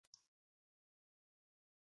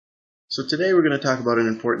So today we're going to talk about an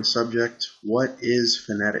important subject. What is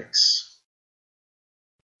phonetics?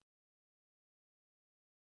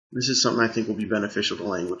 This is something I think will be beneficial to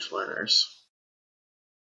language learners.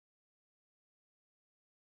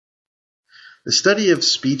 The study of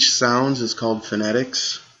speech sounds is called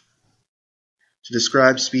phonetics. To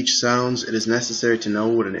describe speech sounds, it is necessary to know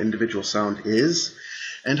what an individual sound is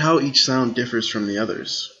and how each sound differs from the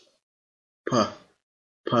others. P,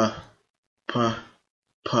 p, p,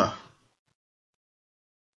 p.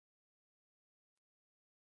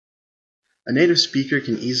 A native speaker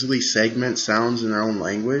can easily segment sounds in their own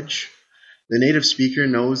language. The native speaker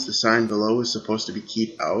knows the sign below is supposed to be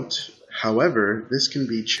keyed out. However, this can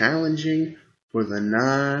be challenging for the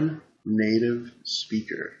non-native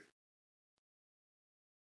speaker.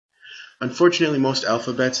 Unfortunately, most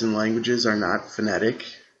alphabets and languages are not phonetic.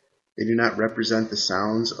 They do not represent the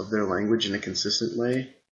sounds of their language in a consistent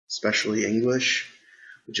way, especially English,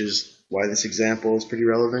 which is why this example is pretty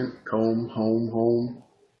relevant. Comb, home, home.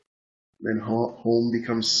 Then home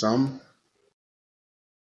becomes some.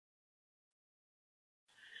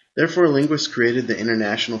 Therefore, linguists created the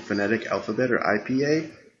International Phonetic Alphabet, or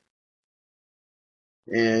IPA.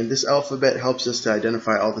 And this alphabet helps us to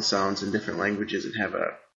identify all the sounds in different languages and have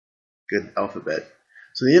a good alphabet.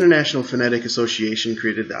 So the International Phonetic Association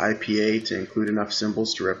created the IPA to include enough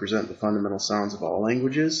symbols to represent the fundamental sounds of all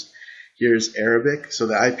languages. Here's Arabic. So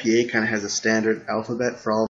the IPA kind of has a standard alphabet for all